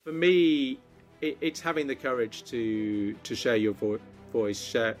For me, it's having the courage to share your voice,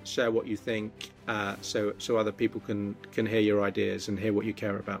 share what you think, so other people can hear your ideas and hear what you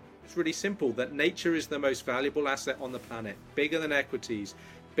care about. It's really simple that nature is the most valuable asset on the planet, bigger than equities,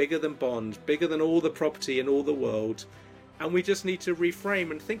 bigger than bonds, bigger than all the property in all the world. And we just need to reframe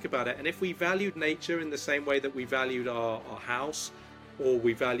and think about it. And if we valued nature in the same way that we valued our house, or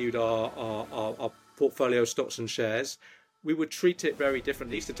we valued our portfolio stocks and shares, we would treat it very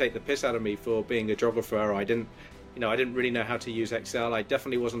differently. It used to take the piss out of me for being a geographer. I didn't really know how to use Excel. I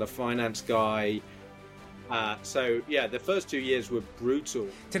definitely wasn't a finance guy. So the first 2 years were brutal.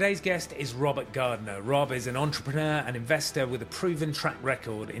 Today's guest is Robert Gardner. Rob is an entrepreneur and investor with a proven track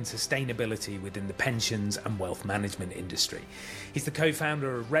record in sustainability within the pensions and wealth management industry. He's the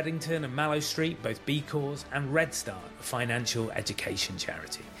co-founder of Reddington and Mallow Street, both B Corps, and Red Start, a financial education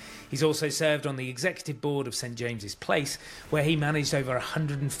charity. He's also served on the executive board of St James's Place, where he managed over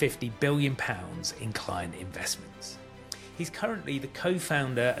 £150 billion in client investments. He's currently the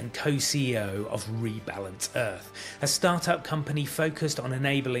co-founder and co-CEO of Rebalance Earth, a startup company focused on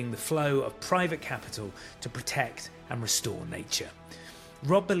enabling the flow of private capital to protect and restore nature.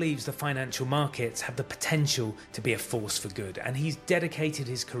 Rob believes the financial markets have the potential to be a force for good, and he's dedicated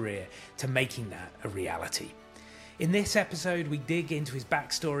his career to making that a reality. In this episode, we dig into his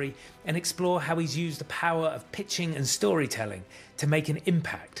backstory and explore how he's used the power of pitching and storytelling to make an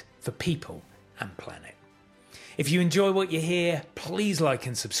impact for people and planet. If you enjoy what you hear, please like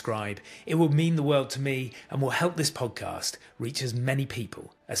and subscribe. It will mean the world to me and will help this podcast reach as many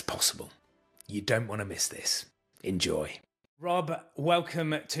people as possible. You don't want to miss this. Enjoy. Rob,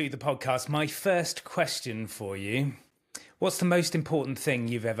 welcome to the podcast. My first question for you: what's the most important thing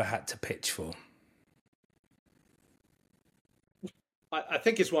you've ever had to pitch for? I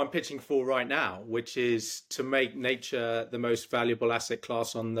think it's what I'm pitching for right now, which is to make nature the most valuable asset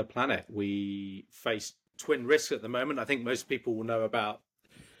class on the planet. We face twin risks at the moment. I think most people will know about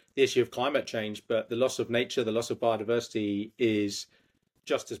the issue of climate change, but the loss of nature, the loss of biodiversity is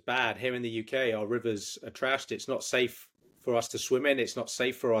just as bad. Here in the UK, our rivers are trashed. It's not safe for us to swim in. It's not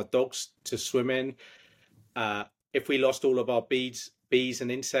safe for our dogs to swim in. If we lost all of our bees and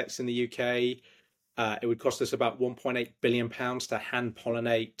insects in the UK, it would cost us about £1.8 billion to hand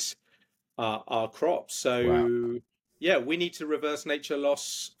pollinate our crops. So, wow. We need to reverse nature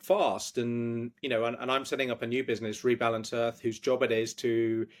loss fast. And, and I'm setting up a new business, Rebalance Earth, whose job it is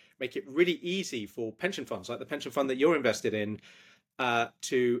to make it really easy for pension funds, like the pension fund that you're invested in,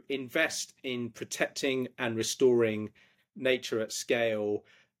 to invest in protecting and restoring nature at scale,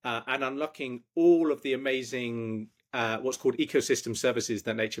 and unlocking all of the amazing what's called ecosystem services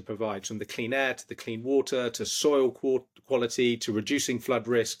that nature provides, from the clean air to the clean water to soil quality to reducing flood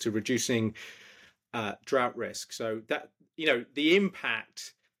risk to reducing drought risk. So that, the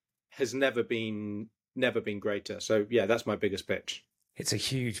impact has never been greater. So that's my biggest pitch. It's a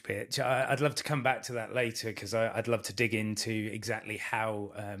huge pitch. I'd love to come back to that later, because I'd love to dig into exactly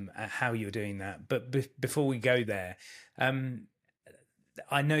how you're doing that. But before we go there,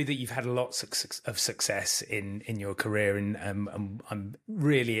 I know that you've had a lot of success in your career, and I'm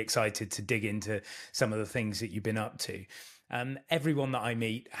really excited to dig into some of the things that you've been up to. Everyone that I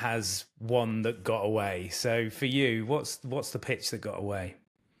meet has one that got away. So for you, what's the pitch that got away?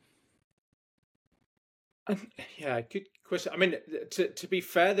 Good question. I mean, to be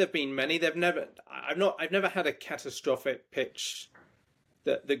fair, there've been many. I've never had a catastrophic pitch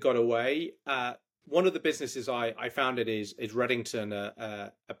that got away. One of the businesses I founded is Reddington,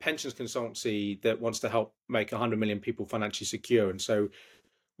 a pensions consultancy that wants to help make 100 million people financially secure. And so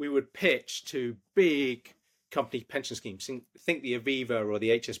we would pitch to big company pension schemes. Think the Aviva or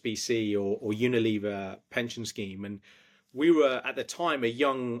the HSBC or Unilever pension scheme. And we were at the time a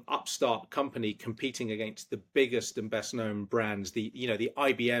young upstart company competing against the biggest and best known brands, the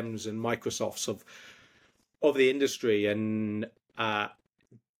IBMs and Microsofts of the industry. And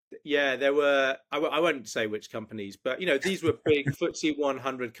there were, I won't say which companies, but these were big FTSE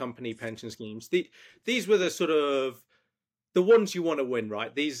 100 company pension schemes. These were the sort of the ones you want to win,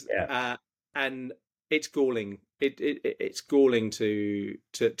 right? These and it's galling. It's galling to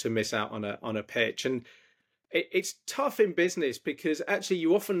miss out on a pitch, and it's tough in business because actually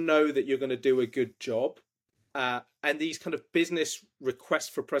you often know that you're going to do a good job, and these kind of business requests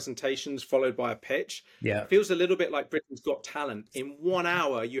for presentations followed by a pitch feels a little bit like Britain's Got Talent. In 1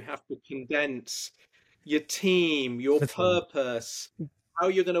 hour, you have to condense your team, your purpose, how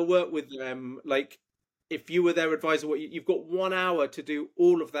you're going to work with them. Like if you were their advisor, you've got 1 hour to do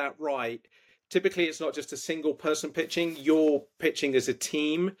all of that right. Typically, it's not just a single person pitching. You're pitching as a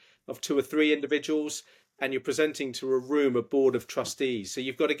team of 2 or 3 individuals, and you're presenting to a room, a board of trustees. So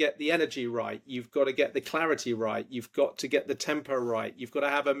you've got to get the energy right. You've got to get the clarity right. You've got to get the tempo right. You've got to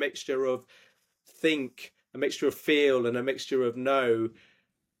have a mixture of think, a mixture of feel, and a mixture of know.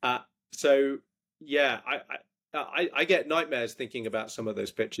 So yeah, I get nightmares thinking about some of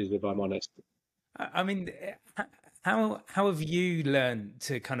those pitches, if I'm honest. I mean, how have you learned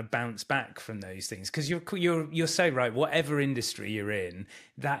to kind of bounce back from those things? Because you're so right. Whatever industry you're in,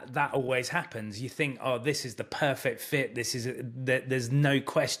 that always happens. You think, oh, this is the perfect fit. There's no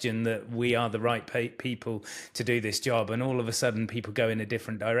question that we are the right people to do this job, and all of a sudden, people go in a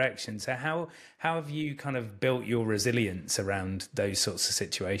different direction. So how have you kind of built your resilience around those sorts of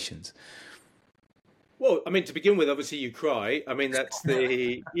situations? Well, I mean, to begin with, obviously you cry. I mean, that's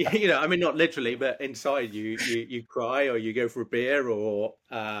the I mean, not literally, but inside you cry, or you go for a beer, or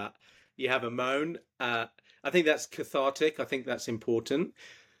you have a moan. I think that's cathartic. I think that's important.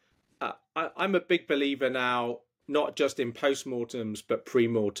 I'm a big believer now, not just in postmortems, but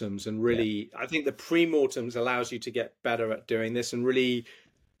premortems, and Yeah, really, I think the premortems allows you to get better at doing this and really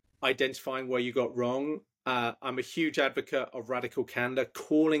identifying where you got wrong. I'm a huge advocate of radical candor,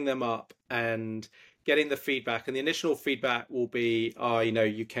 calling them up and getting the feedback. And the initial feedback will be, oh,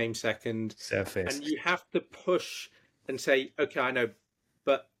 you came second. surface. And you have to push and say, okay, I know,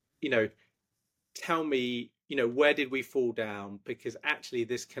 but, you know, tell me, where did we fall down? Because actually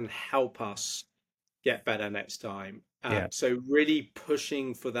this can help us get better next time. Yeah, So really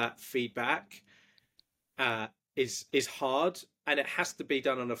pushing for that feedback uh, is hard, and it has to be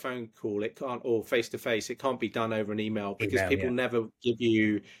done on a phone call. It can't, or face to face. It can't be done over an email, because email. people Yeah, never give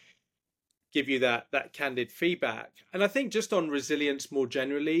you that candid feedback. And I think just on resilience more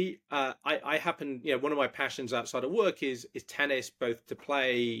generally, I happen, one of my passions outside of work is tennis, both to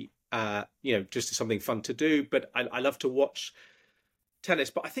play, just as something fun to do, but I love to watch tennis.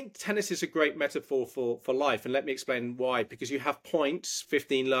 But I think tennis is a great metaphor for life, and let me explain why. Because you have points: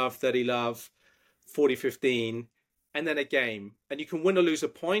 15 love, 30 love, 40-15, and then a game. And you can win or lose a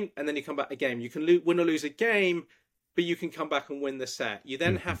point, and then you come back a game. You can win or lose a game, but you can come back and win the set. You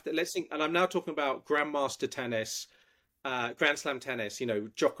then hmm, have to, let's think, and I'm now talking about grandmaster tennis, Grand Slam tennis,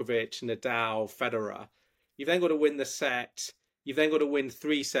 Djokovic, Nadal, Federer. You've then got to win the set. You've then got to win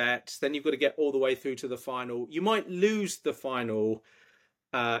 3 sets. Then you've got to get all the way through to the final. You might lose the final.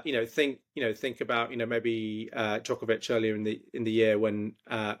 Think about maybe Djokovic earlier in the year when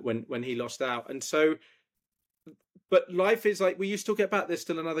he lost out. And so, but life is like, you still get back. There's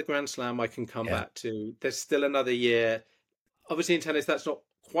still another Grand Slam I can come yeah, back to. There's still another year. Obviously, in tennis, that's not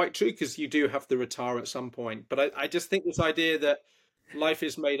quite true, because you do have to retire at some point. But I just think this idea that life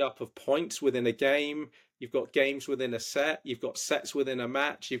is made up of points within a game. You've got games within a set. You've got sets within a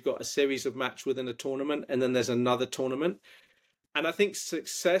match. You've got a series of match within a tournament, and then there's another tournament. And I think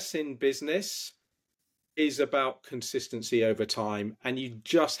success in business is about consistency over time. And you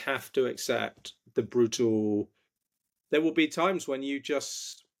just have to accept the brutal. There will be times when you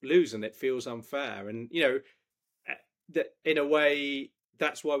just lose and it feels unfair. And, that in a way,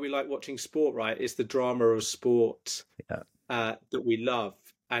 that's why we like watching sport, right? It's the drama of sport yeah. that we love.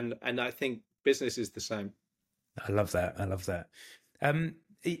 And I think business is the same. I love that. I love that. Um,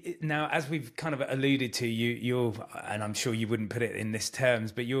 Now, as we've kind of alluded to, you're, and I'm sure you wouldn't put it in this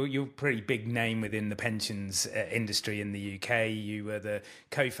terms, but you're a pretty big name within the pensions industry in the UK. You were the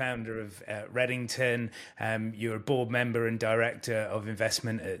co-founder of Reddington. You're a board member and director of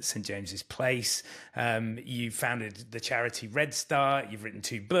investment at St James's Place. You founded the charity Red Star. You've written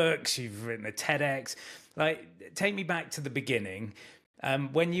 2 books. You've written a TEDx. Like, take me back to the beginning.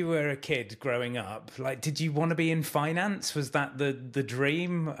 When you were a kid growing up, like, did you want to be in finance? Was that the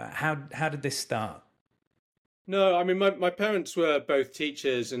dream? How did this start? No, I mean, my parents were both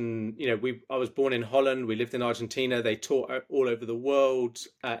teachers, and I was born in Holland. We lived in Argentina. They taught all over the world,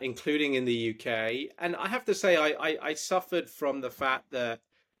 including in the UK. And I have to say, I suffered from the fact that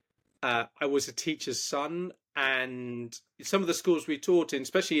I was a teacher's son, and some of the schools we taught in,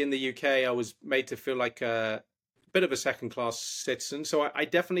 especially in the UK, I was made to feel like a bit of a second class citizen. So I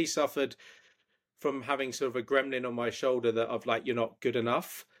definitely suffered from having sort of a gremlin on my shoulder that of like, you're not good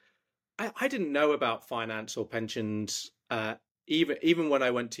enough. I didn't know about finance or pensions, even when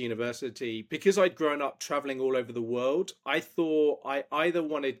I went to university, because I'd grown up traveling all over the world. I thought I either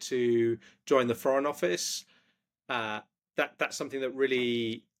wanted to join the Foreign Office, that's something that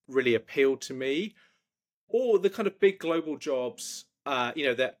really appealed to me, or the kind of big global jobs,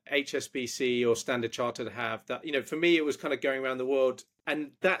 that HSBC or Standard Chartered have. That, for me, it was kind of going around the world,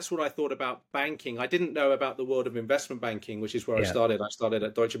 and that's what I thought about banking. I didn't know about the world of investment banking, which is where I Yeah. started. I started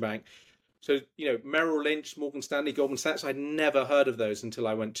at Deutsche Bank. So, Merrill Lynch, Morgan Stanley, Goldman Sachs, I'd never heard of those until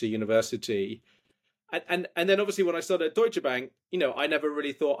I went to university. And then obviously when I started at Deutsche Bank, I never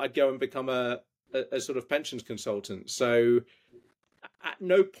really thought I'd go and become a sort of pensions consultant. So at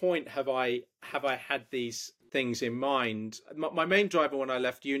no point have I had these things in mind. My main driver when I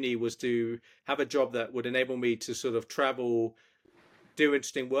left uni was to have a job that would enable me to sort of travel, do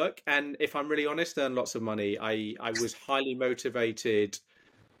interesting work, and if I'm really honest, earn lots of money. I was highly motivated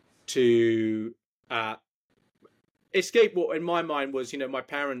to uh, escape what in my mind was, my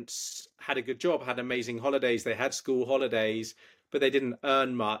parents had a good job, had amazing holidays, they had school holidays, but they didn't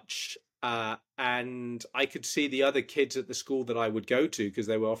earn much. And I could see the other kids at the school that I would go to, because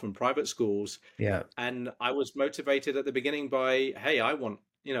they were often private schools. Yeah. And I was motivated at the beginning by, hey, I want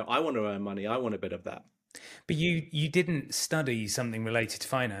to earn money. I want a bit of that. But you didn't study something related to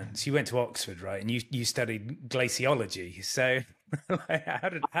finance. You went to Oxford, right? And you studied glaciology. So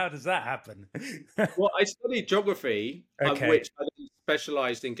how does that happen? Well, I studied geography, Okay. which I then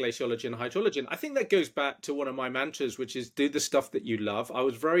specialized in glaciology and hydrology. And I think that goes back to one of my mantras, which is do the stuff that you love. I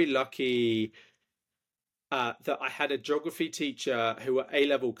was very lucky that I had a geography teacher who at A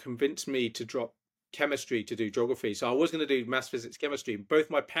level convinced me to drop chemistry to do geography. So I was going to do maths, physics, chemistry. Both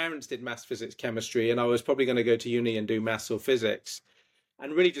my parents did maths, physics, chemistry, and I was probably going to go to uni and do maths or physics,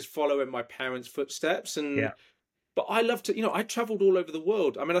 and really just follow in my parents' footsteps. Yeah. But I love to, I traveled all over the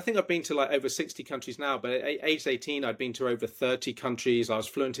world. I mean, I think I've been to like over 60 countries now, but at age 18, I'd been to over 30 countries. I was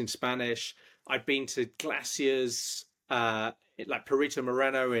fluent in Spanish. I'd been to glaciers, like Perito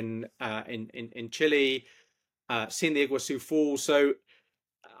Moreno in Chile, seen the Iguazu Falls. So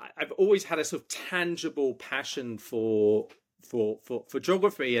I've always had a sort of tangible passion for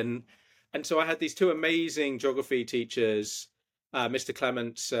geography, and so I had these two amazing geography teachers, Mr.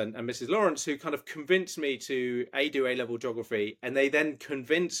 Clements and Mrs. Lawrence, who kind of convinced me to do A level geography, and they then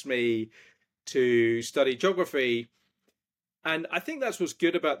convinced me to study geography. And I think that's what's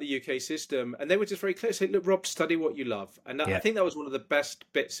good about the UK system. And they were just very clear, say, look, Rob, study what you love. And I Yeah. think that was one of the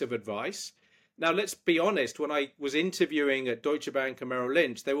best bits of advice. Now, let's be honest, when I was interviewing at Deutsche Bank and Merrill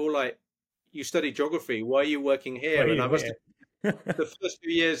Lynch, they were all like, you study geography, why are you working Well, here? And I you must here. have, the first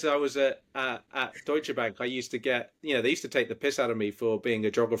few years I was at Deutsche Bank, I used to get, they used to take the piss out of me for being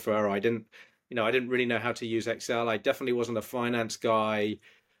a geographer. I didn't really know how to use Excel. I definitely wasn't a finance guy.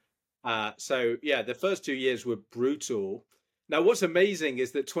 So yeah, the first 2 years were brutal. Now, what's amazing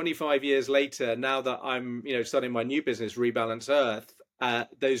is that 25 years later, now that I'm, starting my new business, Rebalance Earth,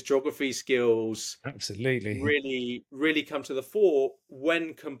 those geography skills Absolutely. really, really come to the fore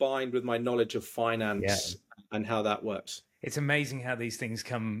when combined with my knowledge of Yeah. finance and how that works. It's amazing how these things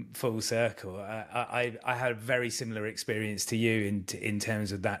come full circle. I had a very similar experience to you in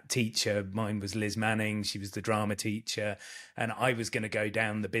terms of that teacher. Mine was Liz Manning. She was the drama teacher, and I was going to go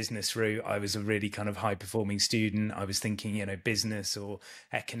down the business route. I was a really kind of high performing student. I was thinking, business or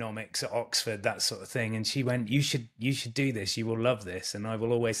economics at Oxford, that sort of thing. And she went, "You should do this. You will love this." And I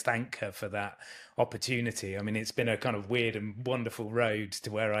will always thank her for that opportunity. I mean, it's been a kind of weird and wonderful road to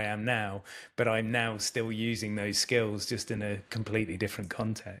where I am now, but I'm now still using those skills just in a completely different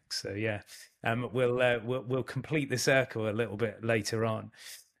context. So yeah, we'll complete the circle a little bit later on.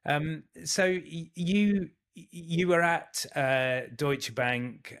 So you were at Deutsche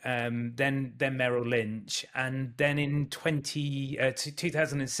Bank, then Merrill Lynch, and then in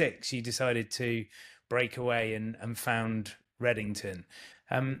 2006 you decided to break away and found Reddington.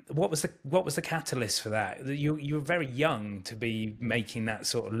 What was the catalyst for that? You were very young to be making that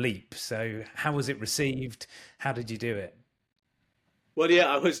sort of leap. So how was it received? How did you do it? Well,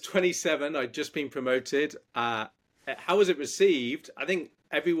 yeah, I was 27. I'd just been promoted. How was it received? I think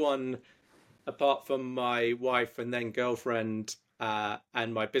everyone, apart from my wife and then girlfriend,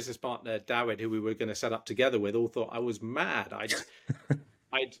 and my business partner Dawid, who we were going to set up together with, all thought I was mad. I'd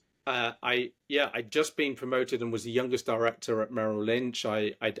just been promoted and was the youngest director at Merrill Lynch.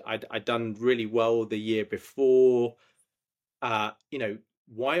 I'd done really well the year before.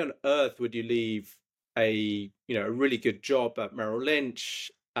 Why on earth would you leave a really good job at Merrill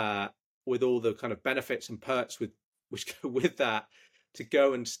Lynch, with all the kind of benefits and perks which go with that, to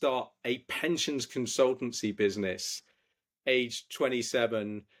go and start a pensions consultancy business, age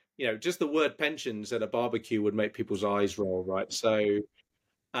 27? Just the word pensions at a barbecue would make people's eyes roll, right? So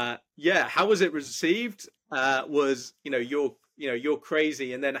yeah, how was it received? Was you're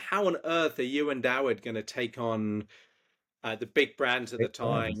crazy, and then how on earth are you and Doward going to take on the big brands at the Big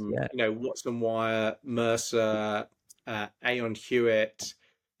brands, time? yeah. Watson Wyatt, Mercer, Aon Hewitt.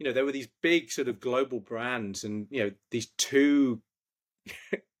 There were these big sort of global brands, and these two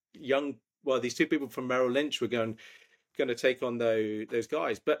these two people from Merrill Lynch were going, going to take on those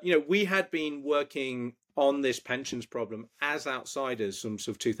guys. But we had been working on this pensions problem as outsiders from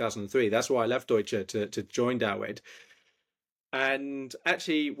sort of 2003. That's why I left Deutsche to join Dawid. And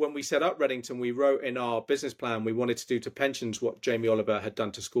actually, when we set up Reddington, we wrote in our business plan we wanted to do to pensions what Jamie Oliver had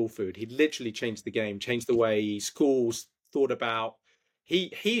done to school food. He literally changed the game, changed the way schools thought about.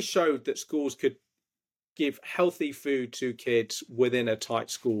 He showed that schools could give healthy food to kids within a tight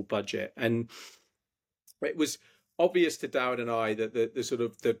school budget, and it was obvious to Dawid and I that the sort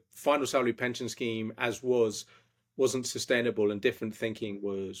of the final salary pension scheme as wasn't sustainable and different thinking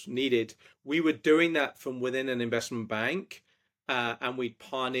was needed. We were doing that from within an investment bank, and we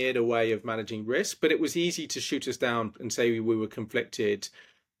pioneered a way of managing risk, but it was easy to shoot us down and say we were conflicted,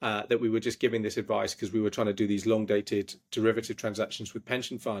 that we were just giving this advice because we were trying to do these long dated derivative transactions with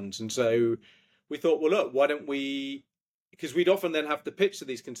pension funds. And so we thought, well, look, why don't we, because we'd often then have to pitch to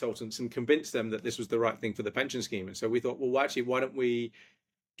these consultants and convince them that this was the right thing for the pension scheme. And so we thought, well, actually, why don't we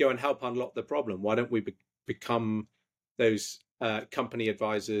go and help unlock the problem? Why don't we become those company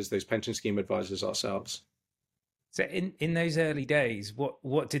advisors, those pension scheme advisors ourselves? So in those early days,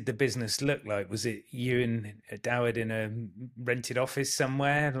 what did the business look like? Was it you and Dawid in a rented office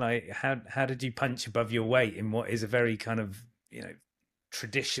somewhere? Like how did you punch above your weight in what is a very kind of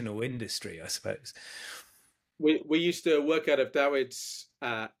traditional industry, I suppose? We used to work out of Dawid's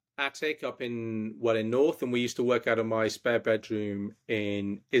attic up in North, and we used to work out of my spare bedroom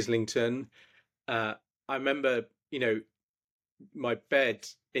in Islington. I remember, my bed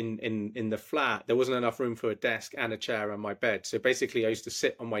in the flat, there wasn't enough room for a desk and a chair on my bed. So basically I used to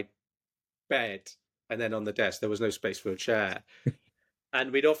sit on my bed and then on the desk. There was no space for a chair.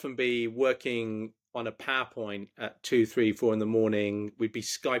 And we'd often be working on a PowerPoint at 2, 3, 4 in the morning. We'd be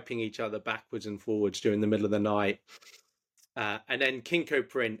Skyping each other backwards and forwards during the middle of the night. And then Kinko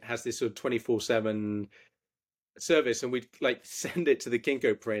Print has this sort of 24/7 service, and we'd like send it to the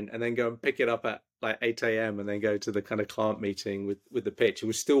Kinko Print and then go and pick it up at like 8 a.m. and then go to the kind of client meeting with the pitch. It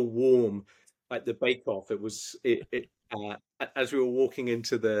was still warm, like the bake off. It was as we were walking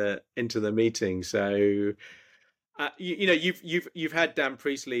into the meeting. So you've had Dan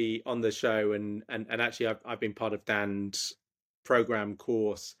Priestley on the show, and actually I've been part of Dan's program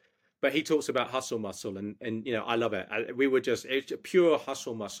course, but he talks about hustle muscle, and I love it. It's a pure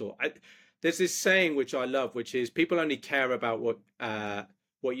hustle muscle. There's this saying which I love, which is people only care about what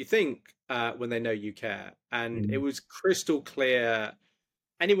you think when they know you care. And it was crystal clear,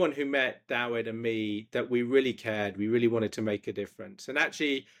 anyone who met Dawid and me, that we really cared. We really wanted to make a difference. And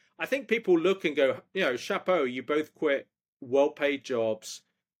actually, I think people look and go, chapeau, you both quit well-paid jobs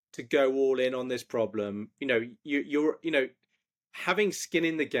to go all in on this problem. You're having skin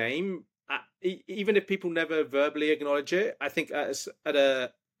in the game, even if people never verbally acknowledge it. I think at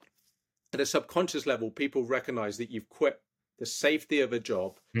a subconscious level, people recognize that you've quit the safety of a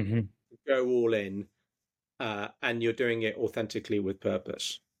job, to go all in, and you're doing it authentically with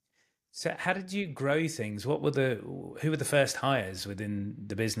purpose. So how did you grow things? Who were the first hires within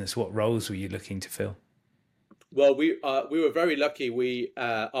the business? What roles were you looking to fill? Well, we were very lucky.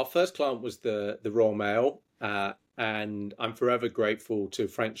 Our first client was the Royal Mail, and I'm forever grateful to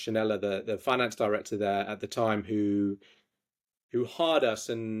Frank Chanella, the finance director there at the time, who hired us,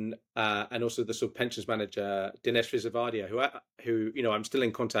 and also the sort of pensions manager Dinesh Visavadia, who I'm still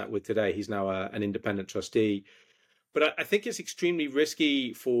in contact with today. He's now an independent trustee. But I think it's extremely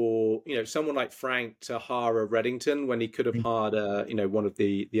risky for someone like Frank to hire a Reddington when he could have hired one of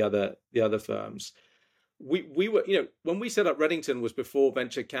the other firms. We were when we set up Reddington was before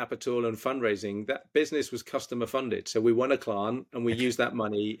venture capital and fundraising. That business was customer funded, so we won a client and we used that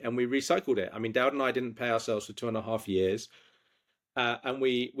money and we recycled it. I mean, Dowd and I didn't pay ourselves for 2.5 years. And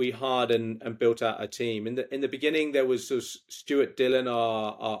we hired and built out a team. In the beginning, there was Stuart Dillon,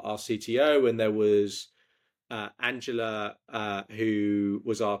 our CTO, and there was Angela, who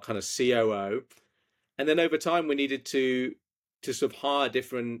was our kind of COO. And then over time, we needed to sort of hire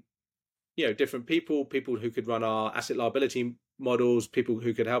different people who could run our asset liability models, people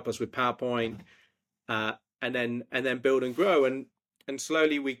who could help us with PowerPoint, and then build and grow. And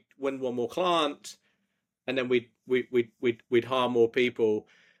slowly we win one more client, and then we'd hire more people.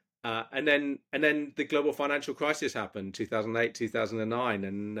 And then the global financial crisis happened, 2008, 2009.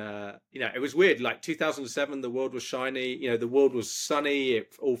 And, it was weird. Like 2007, the world was shiny, the world was sunny.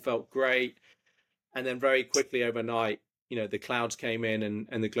 It all felt great. And then very quickly overnight, the clouds came in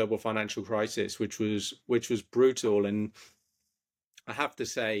and the global financial crisis, which was brutal. And I have to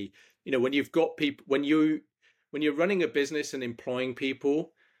say, when you've got people, when you're running a business and employing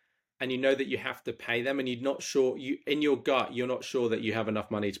people, and you know that you have to pay them, and you're not sure, you in your gut you're not sure that you have enough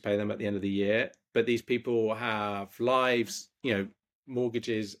money to pay them at the end of the year, but these people have lives,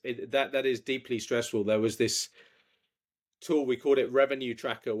 mortgages. That is deeply stressful. There was this tool, we called it revenue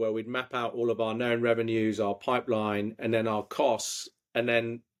tracker, where we'd map out all of our known revenues, our pipeline, and then our costs, and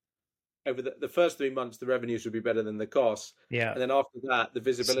then over the first 3 months the revenues would be better than the costs, Yeah. and then after that the So the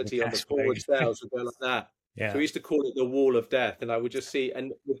visibility on the cash flow. forward sales would go like that. So Yeah. we used to call it the wall of death, and I would just see,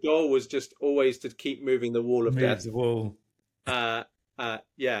 and the goal was just always to keep moving the wall of Move death. the wall.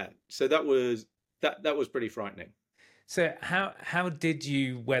 Yeah, so that was pretty frightening. So how did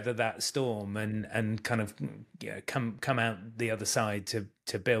you weather that storm and kind of come out the other side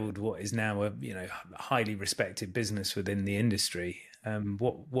to build what is now a highly respected business within the industry?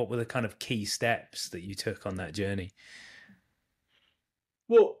 What were the kind of key steps that you took on that journey?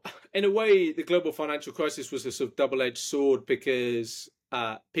 Well, in a way, the global financial crisis was a sort of double-edged sword, because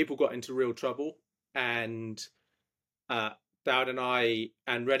people got into real trouble, and uh, Dowd and I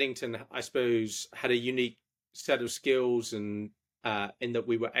and Reddington, I suppose, had a unique set of skills, and in that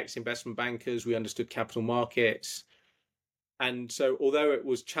we were ex-investment bankers, we understood capital markets, and so although it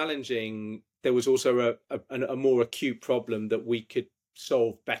was challenging, there was also a more acute problem that we could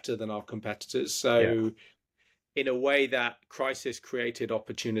solve better than our competitors. Yeah. So in a way, that crisis created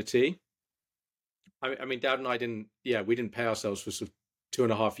opportunity. I mean, Dad and I didn't, yeah, we didn't pay ourselves for sort of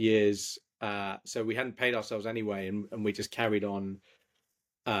 2.5 years. So we hadn't paid ourselves anyway, and we just carried on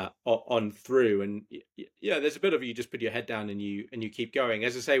through. And yeah, there's a bit of, you just put your head down and you keep going.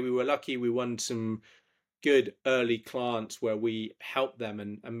 As I say, we were lucky. We won some good early clients where we helped them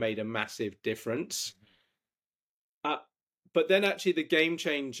and made a massive difference. Uh, but then actually the game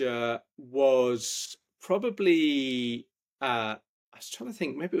changer was probably, I was trying to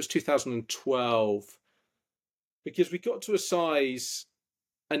think, maybe it was 2012, because we got to a size,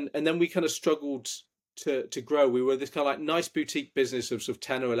 and then we kind of struggled to grow. We were this kind of like nice boutique business of sort of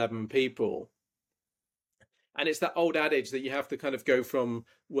 10 or 11 people. And it's that old adage that you have to kind of go from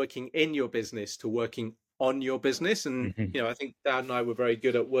working in your business to working on your business. And, Hmm. I think Dad and I were very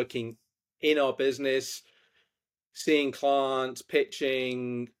good at working in our business, seeing clients,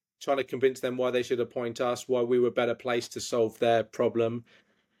 pitching, trying to convince them why they should appoint us, why we were better placed to solve their problem,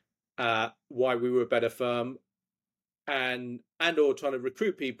 why we were a better firm, and or trying to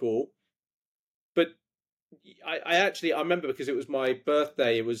recruit people. But I remember, because it was my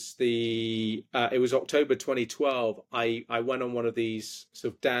birthday. It was October 2012. I went on one of these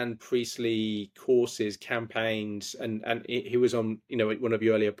sort of Dan Priestley courses, campaigns, and he was on one of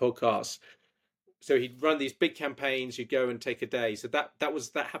your earlier podcasts. So he'd run these big campaigns. You go and take a day. So that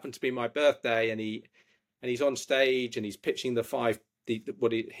happened to be my birthday, and he's on stage and he's pitching the five,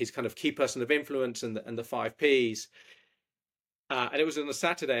 his kind of key person of influence, and the five Ps. And it was on a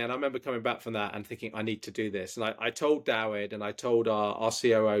Saturday, and I remember coming back from that and thinking, I need to do this. And I told Dowd, and I told our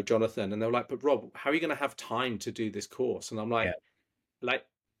COO Jonathan, and they were like, "But Rob, how are you going to have time to do this course?" And I'm Yeah. like,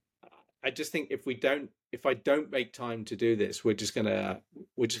 I just think if I don't make time to do this, we're just gonna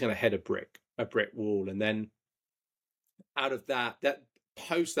hit a brick wall. And then out of that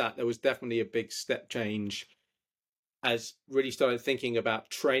post that, there was definitely a big step change, as really started thinking about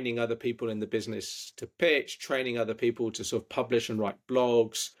training other people in the business to pitch, training other people to sort of publish and write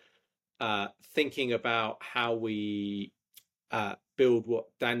blogs, thinking about how we build what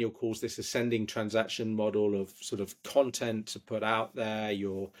Daniel calls this ascending transaction model of sort of content to put out there,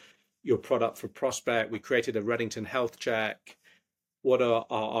 your product for prospect. We created a Reddington health check, what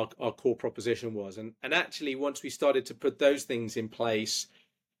our core proposition was. And actually, once we started to put those things in place,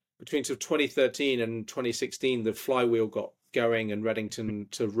 between sort of 2013 and 2016, the flywheel got going, and Reddington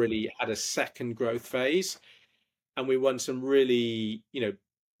to really had a second growth phase, and we won some really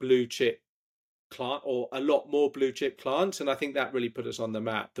blue chip client, or a lot more blue chip clients. And I think that really put us on the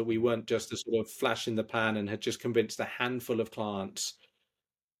map, that we weren't just a sort of flash in the pan and had just convinced a handful of clients,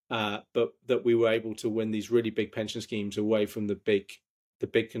 but that we were able to win these really big pension schemes away from the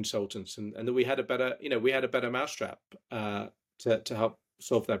big consultants, and that we had a better mousetrap to help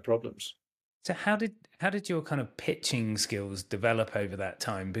solve their problems. So how did your kind of pitching skills develop over that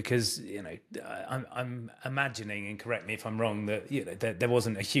time? Because I'm imagining, and correct me if I'm wrong, that there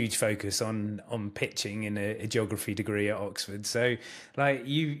wasn't a huge focus on pitching in a geography degree at Oxford. So like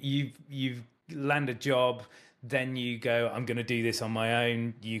you've land a job, then you go, I'm going to do this on my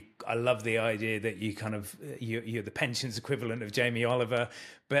own. I love the idea that you kind of you're the pensions equivalent of Jamie Oliver.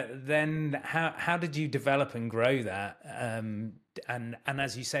 But then how did you develop and grow that? And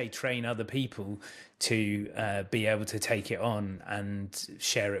as you say, train other people to be able to take it on and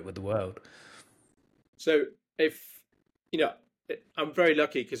share it with the world. So if you know I'm very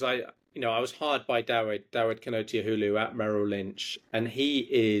lucky because I was hired by Dawid Kanotiahulu at Merrill Lynch, and he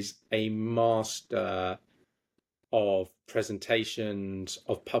is a master of presentations,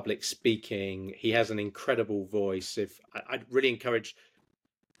 of public speaking. He has an incredible voice. I'd really encourage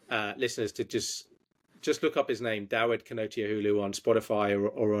listeners to just look up his name, Dawid Kanotiahulu, on Spotify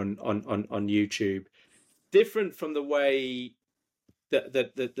or on YouTube. Different from the way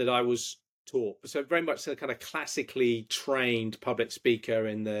that I was taught. So very much a kind of classically trained public speaker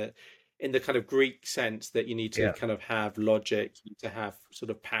in the kind of Greek sense that you need to kind of have logic, you need to have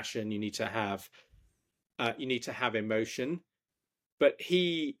sort of passion, you need to have emotion. But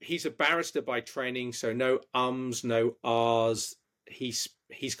he's a barrister by training, so no ums, no ahs.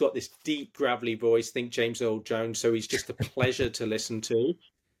 He's got this deep gravelly voice. Think James Earl Jones. So he's just a pleasure to listen to.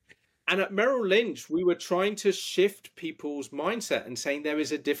 And at Merrill Lynch, we were trying to shift people's mindset and saying there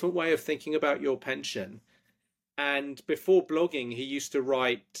is a different way of thinking about your pension. And before blogging, he used to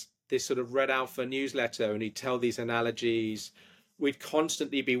write this sort of Red Alpha newsletter, and he'd tell these analogies. We'd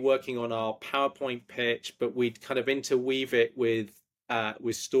constantly be working on our PowerPoint pitch, but we'd kind of interweave it with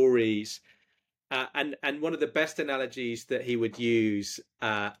stories. And one of the best analogies that he would use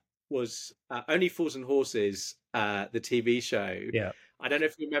was Only Fools and Horses, the TV show. Yeah. I don't know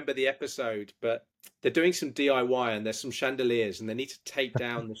if you remember the episode, but they're doing some DIY and there's some chandeliers and they need to take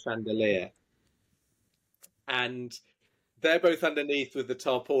down the chandelier. And they're both underneath with the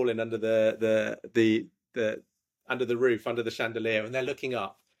tarpaulin under the under the roof, under the chandelier, and they're looking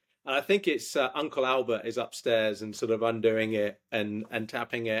up. And I think it's Uncle Albert is upstairs and sort of undoing it and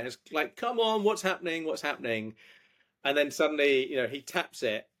tapping it. It's like, come on, what's happening? What's happening? And then suddenly, he taps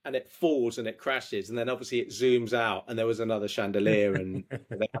it and it falls and it crashes. And then obviously it zooms out and there was another chandelier and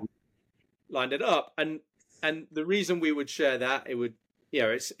they lined it up. And the reason we would share that, it would,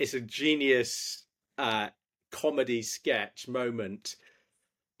 it's a genius comedy sketch moment.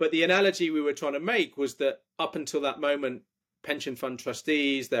 But the analogy we were trying to make was that up until that moment, pension fund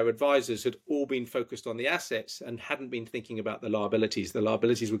trustees, their advisors had all been focused on the assets and hadn't been thinking about the liabilities. The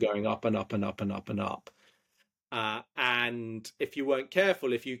liabilities were going up and up and up and up and up. And if you weren't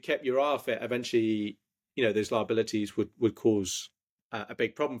careful, if you kept your eye off it, eventually, those liabilities would cause a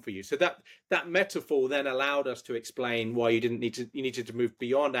big problem for you. So that metaphor then allowed us to explain why you needed to move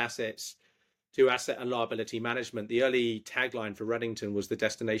beyond assets to asset and liability management. The early tagline for Reddington was the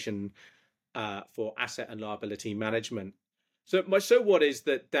destination for asset and liability management. So my so what is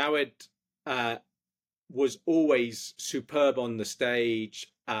that Dawid was always superb on the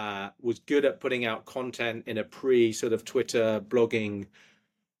stage, was good at putting out content in a pre sort of Twitter blogging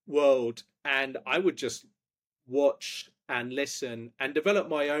world. And I would just watch and listen and develop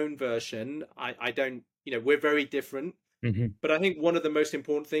my own version. I don't, we're very different. Mm-hmm. But I think one of the most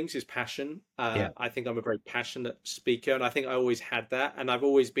important things is passion. I think I'm a very passionate speaker, and I think I always had that, and I've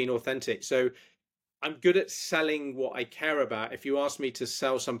always been authentic. So I'm good at selling what I care about. If you ask me to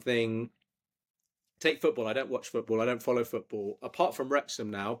sell something, take football. I don't watch football. I don't follow football, apart from Wrexham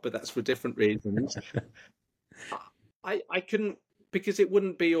now, but that's for different reasons. I couldn't, because it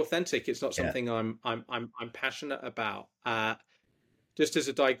wouldn't be authentic. It's not something I'm passionate about. Just as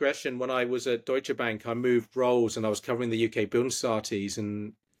a digression, when I was at Deutsche Bank, I moved roles and I was covering the UK Bundesarties,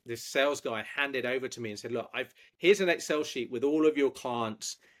 and this sales guy handed over to me and said, look, here's an Excel sheet with all of your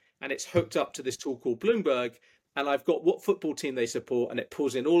clients, and it's hooked up to this tool called Bloomberg, and I've got what football team they support, and it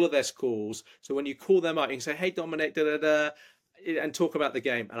pulls in all of their scores. So when you call them up, you can say, hey, Dominic, and talk about the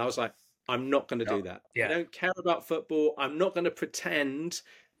game. And I was like, I'm not going to do that. I don't care about football. I'm not going to pretend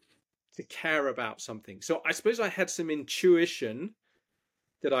to care about something. So I suppose I had some intuition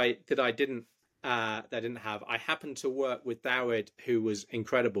that I didn't have. I happened to work with Dawid, who was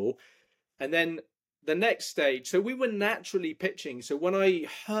incredible. And then the next stage, so we were naturally pitching. So when I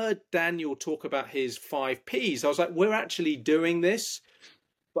heard Daniel talk about his 5 Ps, I was like, we're actually doing this.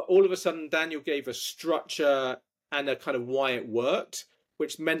 But all of a sudden, Daniel gave a structure and a kind of why it worked,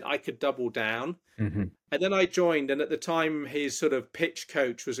 which meant I could double down. Mm-hmm. And then I joined. And at the time, his sort of pitch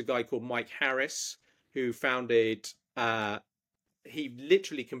coach was a guy called Mike Harris, who founded... he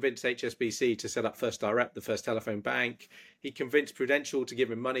literally convinced HSBC to set up First Direct, the first telephone bank. He convinced Prudential to give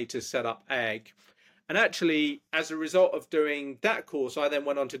him money to set up Egg. And actually, as a result of doing that course, I then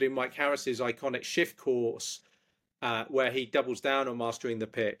went on to do Mike Harris's iconic Shift course, where he doubles down on mastering the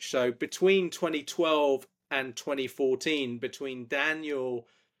pitch. So between 2012 and 2014, between Daniel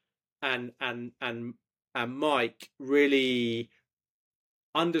and Mike really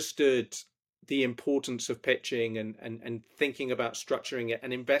understood the importance of pitching and thinking about structuring it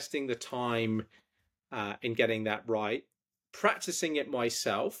and investing the time in getting that right, practicing it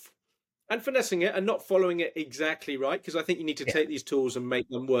myself. and finessing it and not following it exactly right, because I think you need to take these tools and make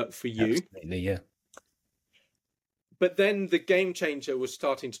them work for you. Absolutely, yeah. But then the game changer was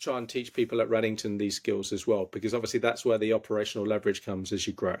starting to try and teach people at Reddington these skills as well, because obviously that's where the operational leverage comes as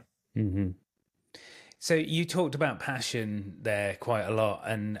you grow. Mm-hmm. So you talked about passion there quite a lot,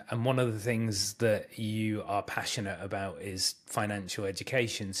 and one of the things that you are passionate about is financial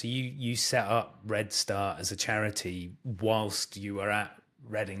education. So you set up Red Start as a charity whilst you were at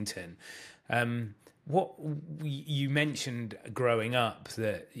Reddington. What you mentioned growing up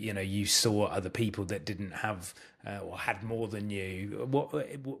that you saw other people that didn't have or had more than you. What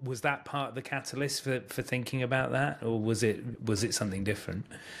was that part of the catalyst for thinking about that, or was it something different?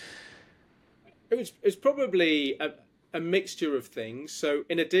 It's probably a mixture of things. So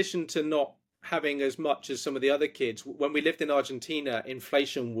in addition to not having as much as some of the other kids, when we lived in Argentina,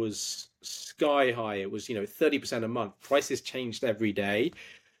 inflation was sky high. It was 30% a month. Prices changed every day.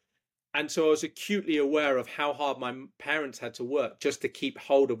 And so I was acutely aware of how hard my parents had to work just to keep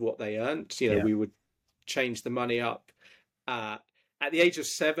hold of what they earned. We would change the money up. At the age of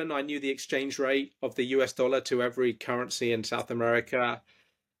 7, I knew the exchange rate of the US dollar to every currency in South America.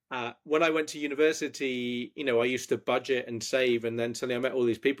 When I went to university, I used to budget and save, and then suddenly I met all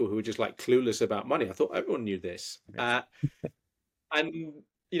these people who were just like clueless about money. I thought everyone knew this. And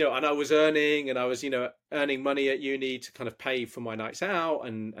and I was earning, and I was, earning money at uni to kind of pay for my nights out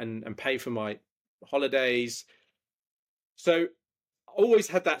and pay for my holidays. So I always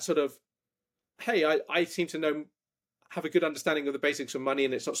had that sort of, hey, I seem to have a good understanding of the basics of money,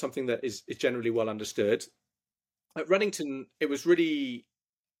 and it's not something that is generally well understood. At Reddington, it was really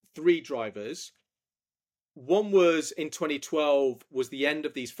 3 drivers. One was in 2012 was the end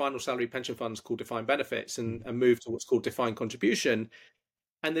of these final salary pension funds called defined benefits and move to what's called defined contribution.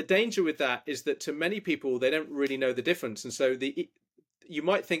 And the danger with that is that to many people, they don't really know the difference. And so you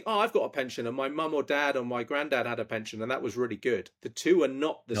might think, oh, I've got a pension and my mum or dad or my granddad had a pension and that was really good. The two are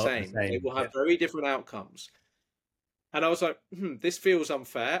not the same. They will have very different outcomes. And I was like, this feels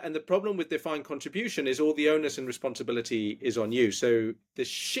unfair. And the problem with defined contribution is all the onus and responsibility is on you. So the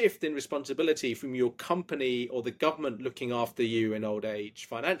shift in responsibility from your company or the government looking after you in old age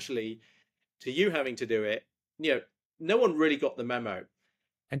financially to you having to do it, no one really got the memo.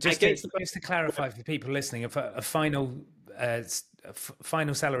 And just to clarify for people listening, a final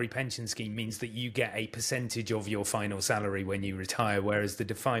salary pension scheme means that you get a percentage of your final salary when you retire, whereas the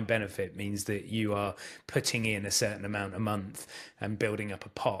defined benefit means that you are putting in a certain amount a month and building up a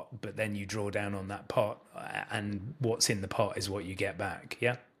pot, but then you draw down on that pot, and what's in the pot is what you get back.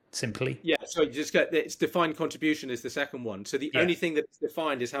 Yeah. Simply. Yeah, so you just get it's defined contribution is the second one. So the only thing that's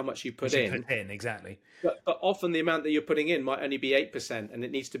defined is how much you put in. Exactly. But often the amount that you're putting in might only be 8%, and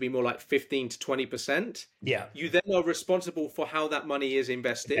it needs to be more like 15 to 20%. Yeah. You then are responsible for how that money is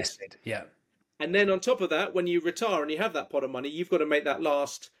invested. Yeah. And then on top of that, when you retire and you have that pot of money, you've got to make that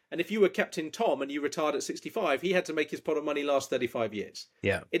last. And if you were Captain Tom and you retired at 65, he had to make his pot of money last 35 years.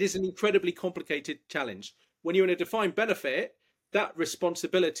 Yeah. It is an incredibly complicated challenge. When you're in a defined benefit, that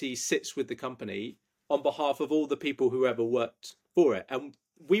responsibility sits with the company on behalf of all the people who ever worked for it. And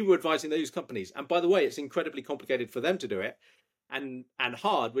we were advising those companies. And by the way, it's incredibly complicated for them to do it and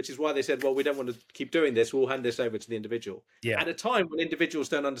hard, which is why they said, well, we don't want to keep doing this. We'll hand this over to the individual. Yeah. At a time when individuals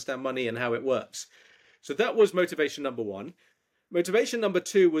don't understand money and how it works. So that was motivation number 1. Motivation number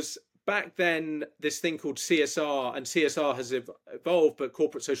 2 was back then this thing called CSR, and CSR has evolved, but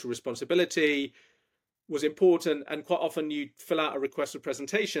corporate social responsibility was important. And quite often you'd fill out a request for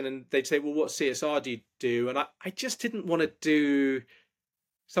presentation and they'd say, well, what CSR do you do? And I just didn't want to do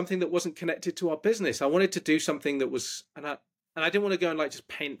something that wasn't connected to our business. I wanted to do something that was, and I didn't want to go and like just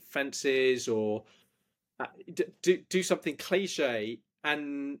paint fences or do something cliche.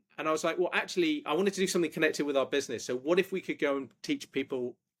 And I was like, well, actually, I wanted to do something connected with our business. So what if we could go and teach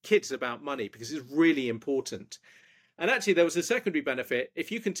kids about money? Because it's really important. And actually, there was a secondary benefit.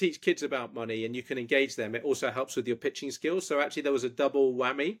 If you can teach kids about money and you can engage them, it also helps with your pitching skills. So actually, there was a double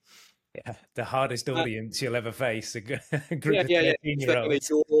whammy. Yeah, the hardest audience you'll ever face. A group of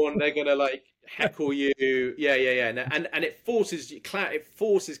 13-year-olds. They're going to like heckle you. Yeah. And it forces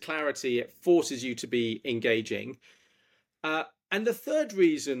clarity. It forces you to be engaging. And the third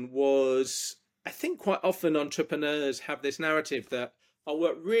reason was, I think quite often entrepreneurs have this narrative that I'll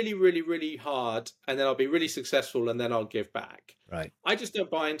work really, really, really hard and then I'll be really successful and then I'll give back. Right. I just don't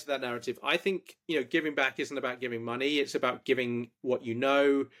buy into that narrative. I think, giving back isn't about giving money. It's about giving what you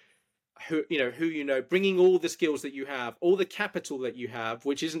know, who you know, bringing all the skills that you have, all the capital that you have,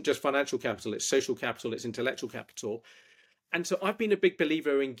 which isn't just financial capital, it's social capital, it's intellectual capital. And so I've been a big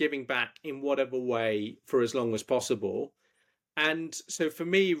believer in giving back in whatever way for as long as possible. And so for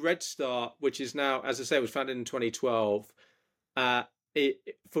me, Red Start, which is now, as I say, was founded in 2012, uh,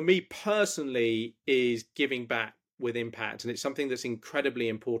 for me personally is giving back with impact, and it's something that's incredibly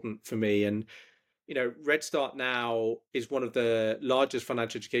important for me. And Red Start now is one of the largest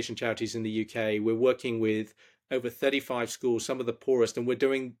financial education charities in the UK. We're working with over 35 schools, some of the poorest, and we're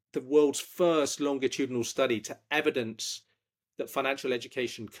doing the world's first longitudinal study to evidence that financial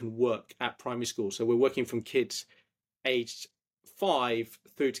education can work at primary school. So we're working from kids aged 5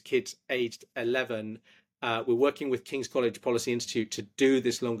 through to kids aged 11. We're working with King's College Policy Institute to do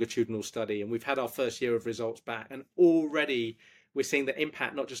this longitudinal study, and we've had our first year of results back. And already we're seeing the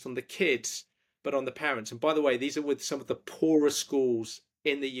impact not just on the kids, but on the parents. And by the way, these are with some of the poorest schools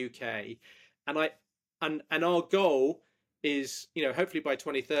in the UK. And our goal is, hopefully by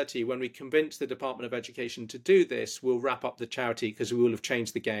 2030, when we convince the Department of Education to do this, we'll wrap up the charity because we will have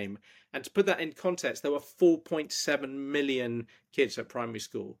changed the game. And to put that in context, there were 4.7 million kids at primary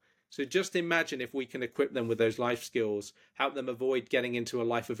school. So just imagine if we can equip them with those life skills, help them avoid getting into a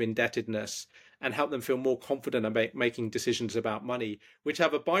life of indebtedness, and help them feel more confident about making decisions about money, which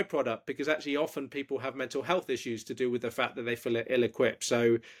have a byproduct, because actually often people have mental health issues to do with the fact that they feel ill-equipped.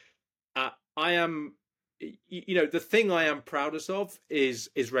 So I am, the thing I am proudest of is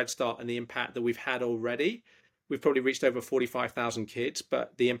Red Start and the impact that we've had already. We've probably reached over 45,000 kids,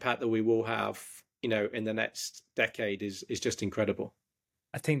 but the impact that we will have, in the next decade is just incredible.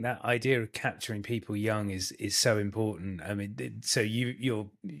 I think that idea of capturing people young is so important. I mean, so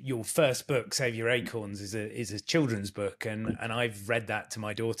your first book, Save Your Acorns, is a children's book, and I've read that to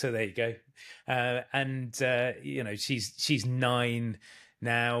my daughter. There you go, and she's 9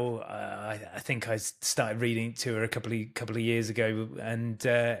 now. I think I started reading it to her a couple of years ago, and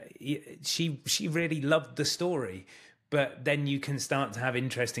she really loved the story. But then you can start to have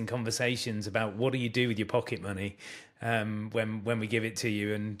interesting conversations about what do you do with your pocket money when we give it to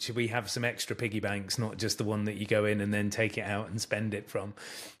you, and should we have some extra piggy banks, not just the one that you go in and then take it out and spend it from.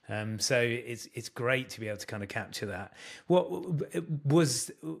 So it's great to be able to kind of capture that. What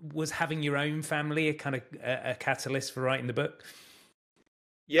was having your own family a kind of a catalyst for writing the book?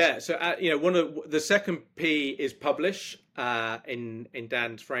 Yeah, so one of the second P is publish in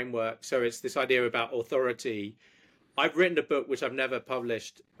Dan's framework. So it's this idea about authority. I've written a book which I've never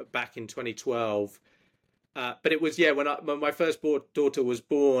published back in 2012, but it was when my first daughter was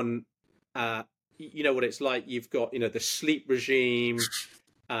born. You know what it's like. You've got the sleep regime.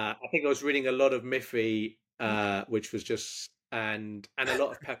 I think I was reading a lot of Miffy, which was just and a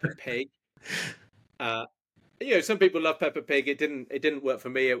lot of Peppa Pig. Some people love Peppa Pig. It didn't work for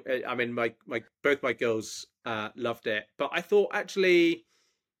me. I mean, both my girls loved it, but I thought, actually,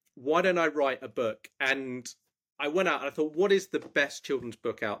 why don't I write a book? And I went out and I thought, what is the best children's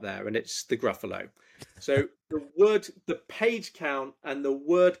book out there? And it's The Gruffalo. So the page count and the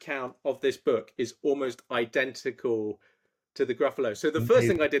word count of this book is almost identical to The Gruffalo. So the first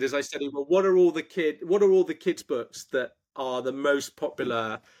thing I did is I studied, well, what are all the kids books that are the most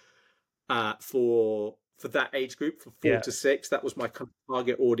popular for that age group, for 4 to 6? That was my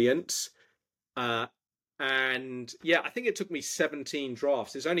target audience. And I think it took me 17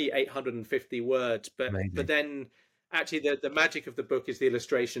 drafts. It's only 850 words, but then actually the magic of the book is the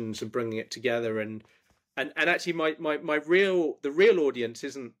illustrations and bringing it together. And actually the real audience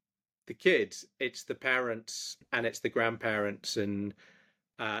isn't the kids, it's the parents and it's the grandparents. And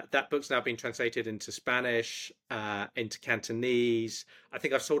that book's now been translated into Spanish, into Cantonese. I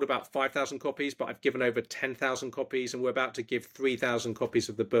think I've sold about 5,000 copies, but I've given over 10,000 copies, and we're about to give 3,000 copies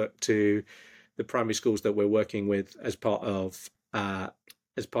of the book to the primary schools that we're working with as part of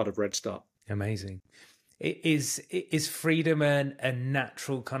Red Start. Amazing. Is freedom a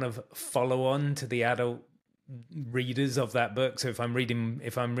natural kind of follow on to the adult readers of that book? So if I'm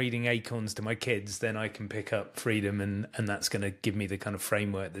reading Acorns to my kids, then I can pick up freedom, and that's going to give me the kind of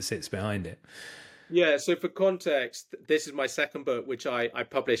framework that sits behind it. Yeah, so for context, this is my second book, which I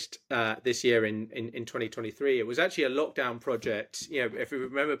published this year in 2023. It was actually a lockdown project. If we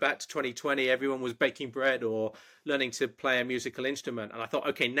remember back to 2020, everyone was baking bread or learning to play a musical instrument. And I thought,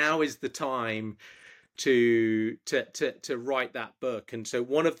 okay, now is the time to write that book. And so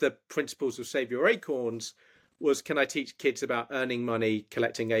one of the principles of Save Your Acorns was, can I teach kids about earning money,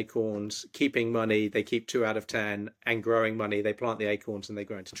 collecting acorns, keeping money, they keep 2 out of 10, and growing money, they plant the acorns and they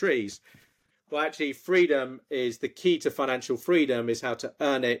grow into trees. Well, actually, freedom is the key to financial freedom, is how to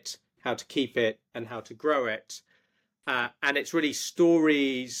earn it, how to keep it, and how to grow it. And it's really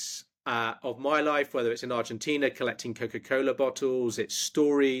stories of my life, whether it's in Argentina collecting Coca-Cola bottles, it's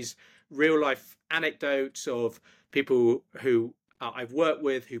stories, real life anecdotes of people who I've worked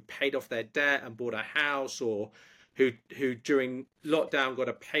with who paid off their debt and bought a house, or who during lockdown got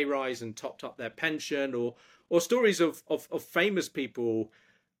a pay rise and topped up their pension, or stories of famous people,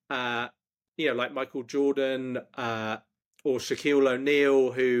 uh, like Michael Jordan, or Shaquille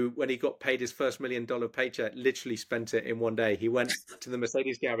O'Neal, who, when he got paid his first $1 million paycheck, literally spent it in one day. He went to the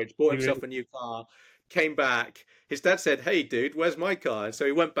Mercedes garage, bought himself a new car, came back. His dad said, "Hey, dude, where's my car?" And so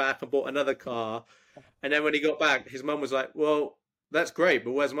he went back and bought another car. And then when he got back, his mum was like, "Well, that's great,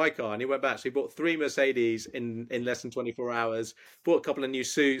 but where's my car?" And he went back. So he bought three Mercedes in less than 24 hours, bought a couple of new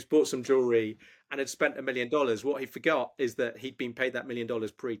suits, bought some jewelry, and had spent $1 million. What he forgot is that he'd been paid that $1 million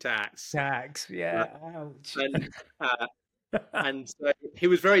pre-tax. Tax, Uh, yeah, ouch. and uh, and so he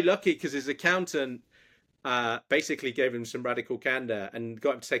was very lucky because his accountant basically gave him some radical candor and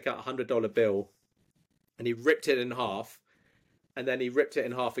got him to take out $100 bill, and he ripped it in half, and then he ripped it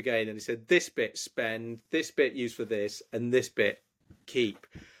in half again, and he said, "This bit spend, this bit use for this, and this bit keep."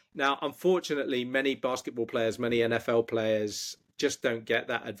 Now, unfortunately, many basketball players, many NFL players just don't get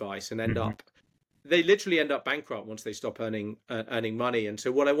that advice and they literally end up bankrupt once they stop earning money. And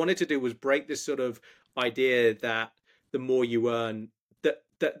so what I wanted to do was break this sort of idea that the more you earn,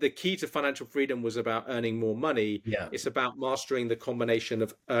 that the key to financial freedom was about earning more money. Yeah. It's about mastering the combination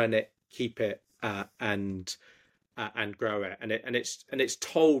of earn it, keep it, and grow it. And it's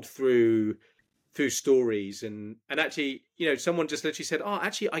told through stories. And actually, someone just literally said, "Oh,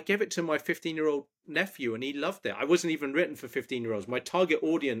 actually, I gave it to my 15-year-old nephew and he loved it. I wasn't even written for 15-year-olds. My target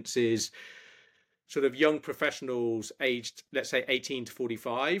audience is sort of young professionals aged, let's say, 18 to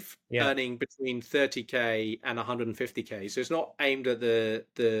 45, earning between 30K and 150K. So it's not aimed at the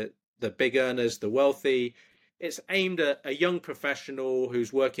big earners, the wealthy. It's aimed at a young professional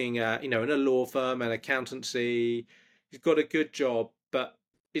who's working in a law firm, an accountancy. He's got a good job, but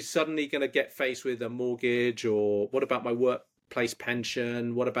is suddenly going to get faced with a mortgage, or what about my workplace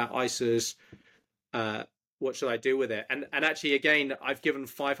pension? What about ISAs? What should I do with it? And actually, again, I've given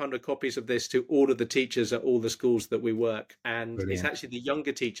 500 copies of this to all of the teachers at all the schools that we work. And It's actually the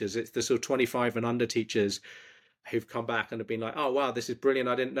younger teachers, it's the sort of 25 and under teachers who've come back and have been like, "Oh, wow, this is brilliant.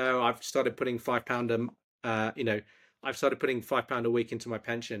 I didn't know. I've started putting £5, I've started putting £5 a week into my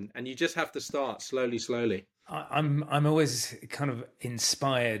pension." And you just have to start slowly, slowly. I'm always kind of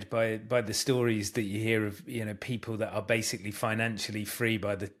inspired by the stories that you hear of people that are basically financially free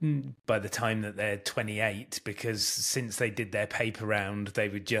by the time that they're 28, because since they did their paper round they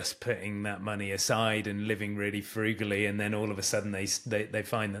were just putting that money aside and living really frugally, and then all of a sudden they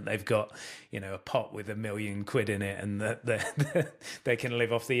find that they've got a pot with £1 million in it, and that they can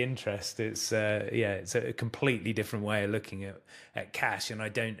live off the interest. It's it's a completely different way of looking at cash, and I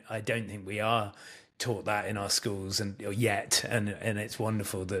don't think we are taught that in our schools and it's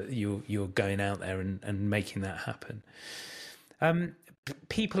wonderful that you're going out there and making that happen.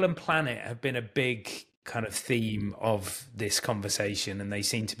 People and planet have been a big kind of theme of this conversation, and they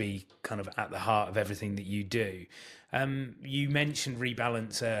seem to be kind of at the heart of everything that you do. You mentioned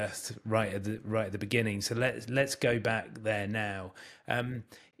Rebalance Earth right at the beginning, so let's go back there now.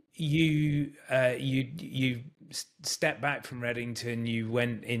 You stepped back from Reddington, you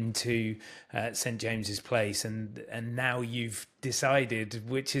went into St James's Place, and now you've decided,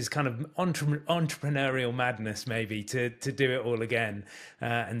 which is kind of entrepreneurial madness maybe, to do it all again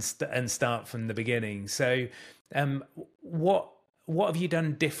and start from the beginning. So what have you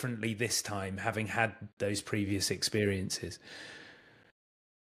done differently this time, having had those previous experiences?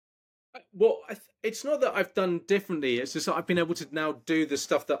 Well, it's not that I've done differently. It's just that I've been able to now do the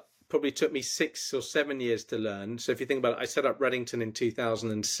stuff that probably took me 6 or 7 years to learn. So if you think about it, I set up Reddington in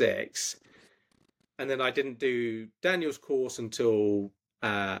 2006, and then I didn't do Daniel's course until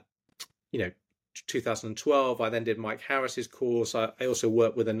 2012. I then did Mike Harris's course. I also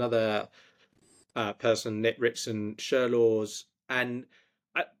worked with another person, Nick Ritson Sherlaws, and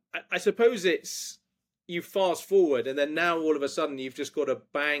I suppose it's, you fast forward, and then now all of a sudden you've just got a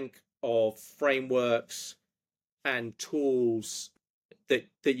bank of frameworks and tools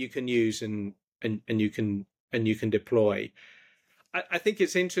that you can use and you can deploy. I think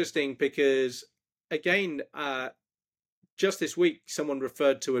it's interesting because, again, just this week someone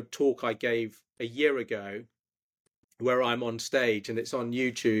referred to a talk I gave a year ago where I'm on stage, and it's on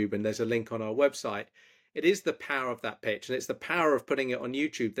YouTube, and there's a link on our website. It is the power of that pitch, and it's the power of putting it on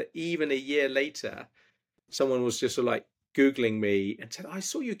YouTube, that even a year later someone was just sort of like Googling me and said, "I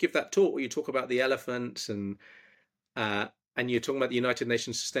saw you give that talk where you talk about the elephants and you're talking about the United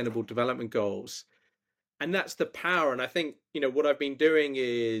Nations Sustainable Development Goals." And that's the power. And I think, what I've been doing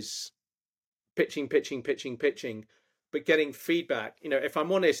is pitching. but getting feedback. If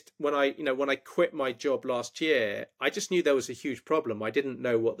I'm honest, when I quit my job last year, I just knew there was a huge problem. I didn't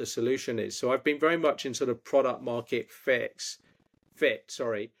know what the solution is. So I've been very much in sort of product market fit,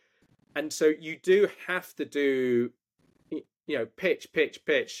 sorry. And so you do have to do, pitch,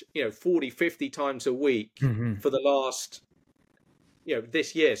 40, 50 times a week for the last,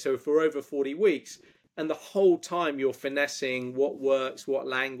 this year. So for over 40 weeks. And the whole time you're finessing what works, what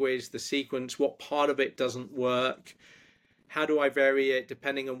language, the sequence, what part of it doesn't work. How do I vary it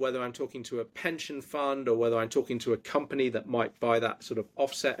depending on whether I'm talking to a pension fund or whether I'm talking to a company that might buy that sort of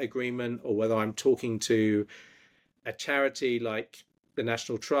offset agreement, or whether I'm talking to a charity like the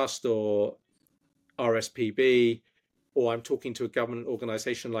National Trust or RSPB, or I'm talking to a government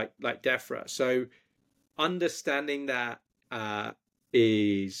organization like DEFRA. So understanding that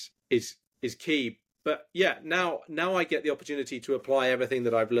is key. But yeah, now I get the opportunity to apply everything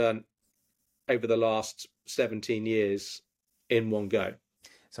that I've learned over the last 17 years in one go.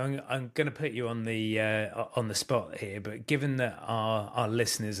 So I'm going to put you on the spot here, but given that our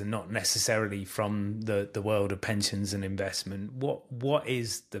listeners are not necessarily from the world of pensions and investment, what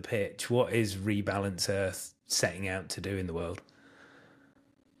is the pitch? What is Rebalance Earth setting out to do in the world?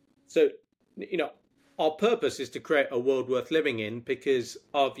 So, our purpose is to create a world worth living in, because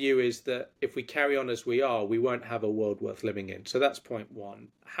our view is that if we carry on as we are, we won't have a world worth living in. So that's point one.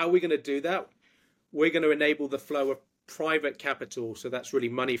 How are we going to do that? We're going to enable the flow of private capital. So that's really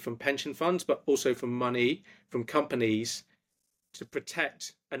money from pension funds, but also from money from companies to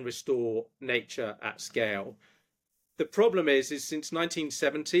protect and restore nature at scale. The problem is since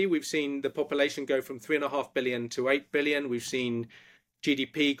 1970, we've seen the population go from 3.5 billion to 8 billion. We've seen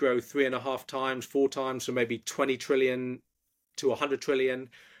GDP grow 3.5 times, 4 times, from maybe 20 trillion to 100 trillion.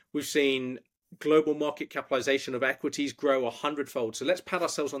 We've seen global market capitalization of equities grow 100-fold. So let's pat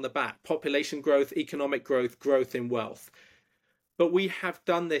ourselves on the back. Population growth, economic growth, growth in wealth. But we have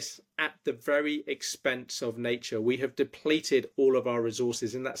done this at the very expense of nature. We have depleted all of our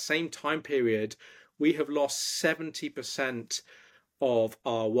resources. In that same time period, we have lost 70% of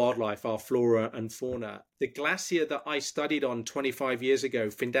our wildlife, our flora and fauna. The glacier that I studied on 25 years ago,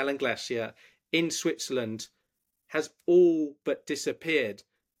 Findellen Glacier in Switzerland, has all but disappeared.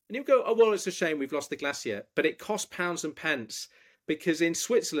 And you go, oh, well, it's a shame we've lost the glacier, but it costs pounds and pence, because in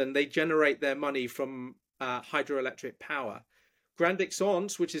Switzerland, they generate their money from hydroelectric power.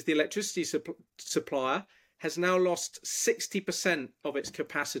 Grandix-Ons, which is the electricity supplier, has now lost 60% of its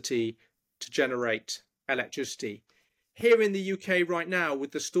capacity to generate electricity. Here in the UK right now,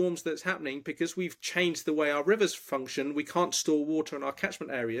 with the storms that's happening, because we've changed the way our rivers function, we can't store water in our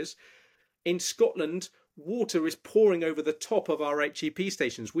catchment areas. In Scotland, water is pouring over the top of our HEP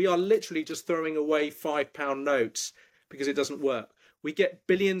stations. We are literally just throwing away £5 notes because it doesn't work. We get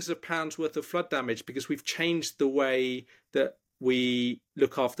billions of pounds worth of flood damage because we've changed the way that we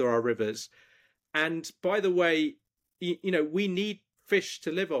look after our rivers. And by the way, we need fish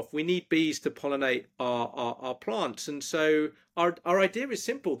to live off. We need bees to pollinate our plants. And so our idea is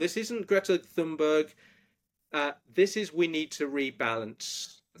simple. This isn't Greta Thunberg. This is, we need to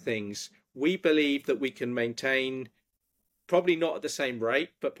rebalance things. We believe that we can maintain, probably not at the same rate,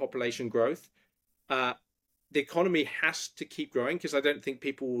 but population growth. The economy has to keep growing, because I don't think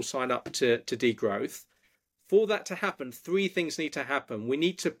people will sign up to degrowth. For that to happen, 3 things need to happen. We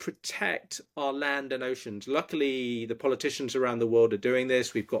need to protect our land and oceans. Luckily, the politicians around the world are doing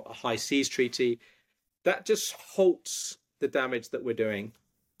this. We've got a high seas treaty. That just halts the damage that we're doing.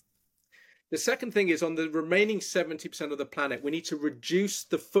 The second thing is, on the remaining 70% of the planet, we need to reduce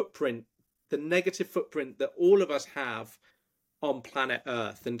the footprint, the negative footprint that all of us have on planet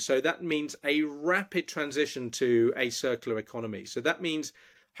Earth. And so that means a rapid transition to a circular economy. So that means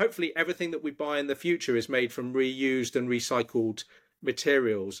hopefully everything that we buy in the future is made from reused and recycled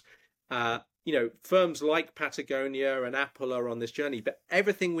materials. Firms like Patagonia and Apple are on this journey, but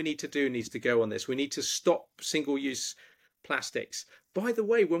everything we need to do needs to go on this. We need to stop single-use plastics. By the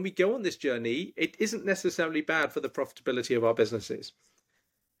way, when we go on this journey, it isn't necessarily bad for the profitability of our businesses.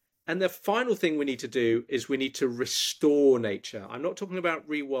 And the final thing we need to do is we need to restore nature. I'm not talking about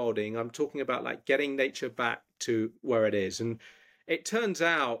rewilding. I'm talking about getting nature back to where it is. And it turns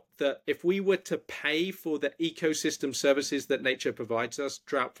out that if we were to pay for the ecosystem services that nature provides us,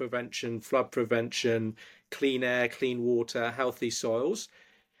 drought prevention, flood prevention, clean air, clean water, healthy soils,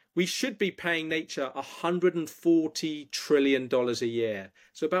 we should be paying nature $140 trillion a year.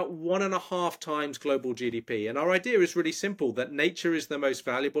 So about 1.5 times global GDP. And our idea is really simple, that nature is the most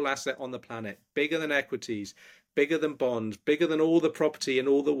valuable asset on the planet, bigger than equities, bigger than bonds, bigger than all the property in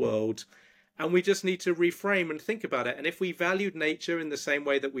all the world. And we just need to reframe and think about it. And if we valued nature in the same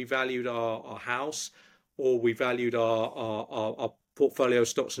way that we valued our house or we valued our portfolio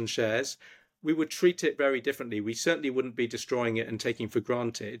stocks and shares, we would treat it very differently. We certainly wouldn't be destroying it and taking for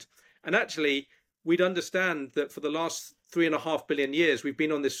granted. And actually, we'd understand that for the last 3.5 billion years, we've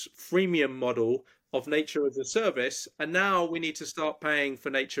been on this freemium model of nature as a service. And now we need to start paying for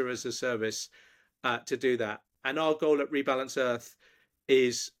nature as a service to do that. And our goal at Rebalance Earth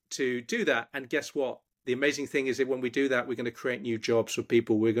is to do that. And guess what? The amazing thing is that when we do that, we're going to create new jobs for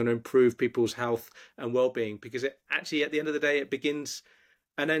people. We're going to improve people's health and well-being, because it actually, at the end of the day, it begins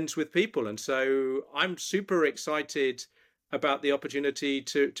and ends with people. And so I'm super excited about the opportunity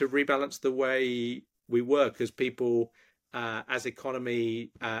to rebalance the way we work as people, as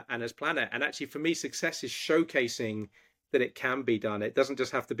economy, and as planet. And actually, for me, success is showcasing that it can be done. It doesn't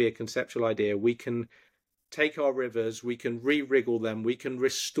just have to be a conceptual idea. We can take our rivers, we can re-wriggle them, we can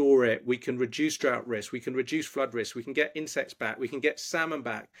restore it, we can reduce drought risk, we can reduce flood risk, we can get insects back, we can get salmon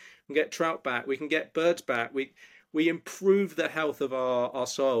back, we can get trout back, we can get birds back. We improve the health of our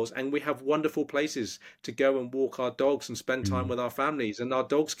soils, and we have wonderful places to go and walk our dogs and spend time with our families. And our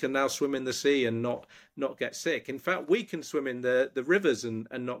dogs can now swim in the sea and not get sick. In fact, we can swim in the rivers and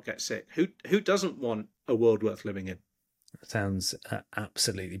not get sick. Who doesn't want a world worth living in? Sounds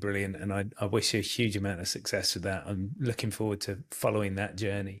absolutely brilliant, and I wish you a huge amount of success with that. I'm looking forward to following that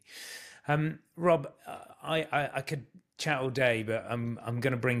journey. Rob, I could chat all day, but I'm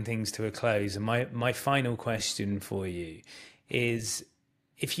going to bring things to a close. And my final question for you is,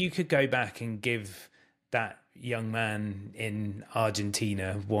 if you could go back and give that young man in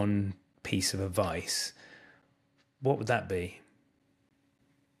Argentina one piece of advice, what would that be?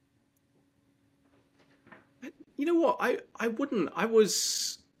 You know what? I wouldn't.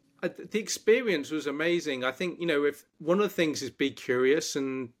 The experience was amazing. I think, if one of the things is be curious,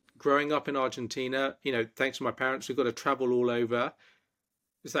 and growing up in Argentina, thanks to my parents, we've got to travel all over.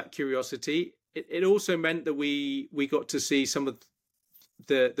 There's that curiosity. It also meant that we got to see some of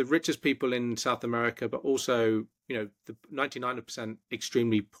the richest people in South America, but also, the 99%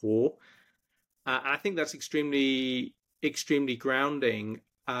 extremely poor. And I think that's extremely, extremely grounding.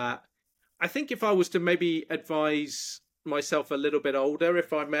 I think if I was to maybe advise myself a little bit older,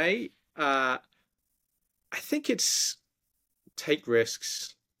 if I may, I think it's take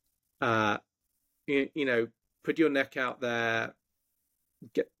risks, put your neck out there,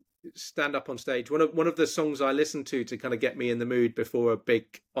 stand up on stage. One of the songs I listen to kind of get me in the mood before a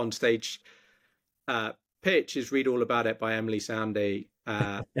big on stage pitch is Read All About It by Emily Sandy.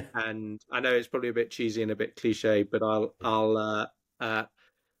 And I know it's probably a bit cheesy and a bit cliche, but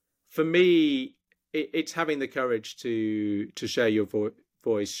for me, it's having the courage to share your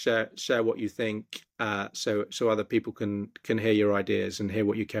voice, share what you think, so other people can hear your ideas and hear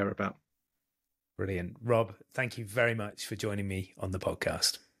what you care about. Brilliant. Rob, thank you very much for joining me on the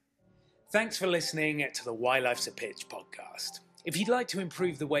podcast. Thanks for listening to the Why Life's a Pitch podcast. If you'd like to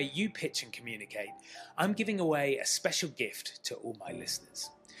improve the way you pitch and communicate, I'm giving away a special gift to all my listeners.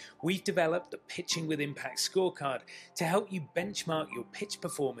 We've developed the Pitching with Impact scorecard to help you benchmark your pitch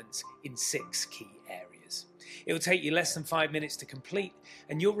performance in 6 key areas. It will take you less than 5 minutes to complete,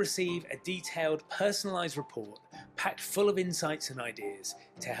 and you'll receive a detailed, personalised report packed full of insights and ideas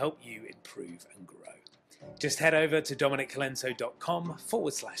to help you improve and grow. Just head over to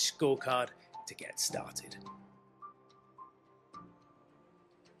dominiccolenso.com/scorecard to get started.